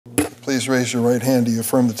please raise your right hand. Do you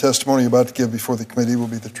affirm the testimony you're about to give before the committee will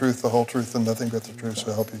be the truth, the whole truth, and nothing but the truth,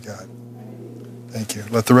 so help you God? Thank you.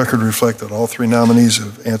 Let the record reflect that all three nominees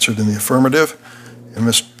have answered in the affirmative. And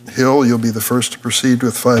Ms. Hill, you'll be the first to proceed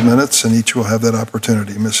with 5 minutes, and each will have that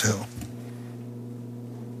opportunity. Ms. Hill.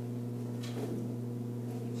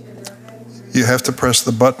 You have to press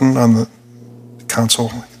the button on the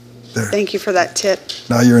console there. Thank you for that tip.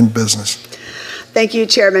 Now you're in business. Thank you,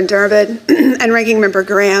 Chairman Durbin and Ranking Member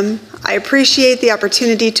Graham. I appreciate the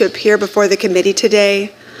opportunity to appear before the committee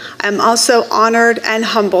today. I'm also honored and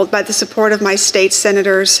humbled by the support of my state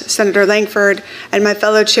senators, Senator Langford, and my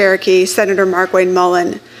fellow Cherokee, Senator Mark Wayne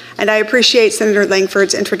Mullen. And I appreciate Senator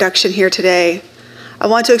Langford's introduction here today. I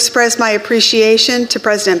want to express my appreciation to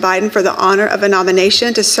President Biden for the honor of a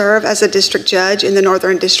nomination to serve as a district judge in the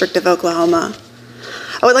Northern District of Oklahoma.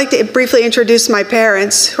 I would like to briefly introduce my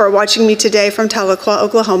parents who are watching me today from Tahlequah,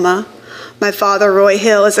 Oklahoma. My father, Roy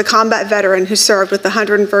Hill, is a combat veteran who served with the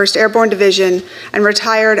 101st Airborne Division and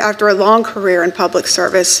retired after a long career in public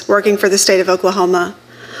service, working for the state of Oklahoma.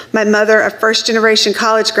 My mother, a first-generation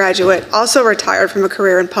college graduate, also retired from a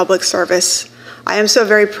career in public service. I am so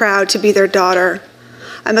very proud to be their daughter.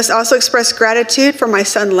 I must also express gratitude for my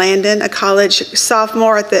son, Landon, a college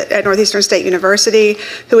sophomore at Northeastern State University,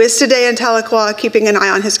 who is today in Tahlequah, keeping an eye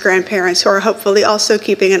on his grandparents, who are hopefully also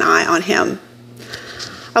keeping an eye on him.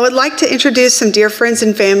 I would like to introduce some dear friends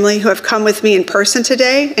and family who have come with me in person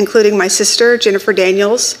today, including my sister, Jennifer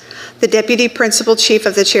Daniels, the Deputy Principal Chief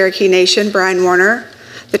of the Cherokee Nation, Brian Warner,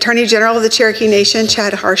 the Attorney General of the Cherokee Nation,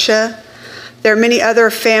 Chad Harsha. There are many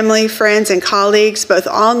other family, friends, and colleagues, both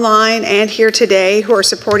online and here today, who are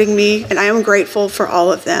supporting me, and I am grateful for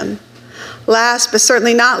all of them. Last, but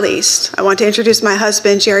certainly not least, I want to introduce my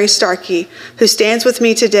husband, Jerry Starkey, who stands with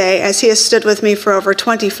me today as he has stood with me for over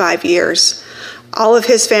 25 years. All of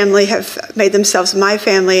his family have made themselves my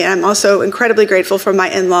family, and I'm also incredibly grateful for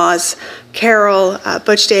my in-laws, Carol,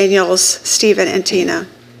 Butch Daniels, Stephen, and Tina.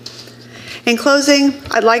 In closing,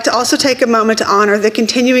 I'd like to also take a moment to honor the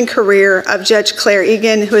continuing career of Judge Claire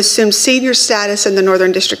Egan, who assumed senior status in the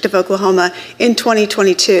Northern District of Oklahoma in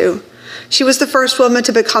 2022. She was the first woman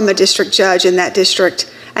to become a district judge in that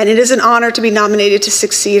district, and it is an honor to be nominated to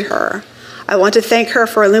succeed her. I want to thank her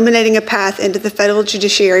for illuminating a path into the federal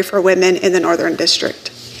judiciary for women in the Northern District.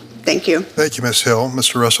 Thank you. Thank you, Ms. Hill.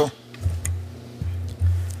 Mr. Russell.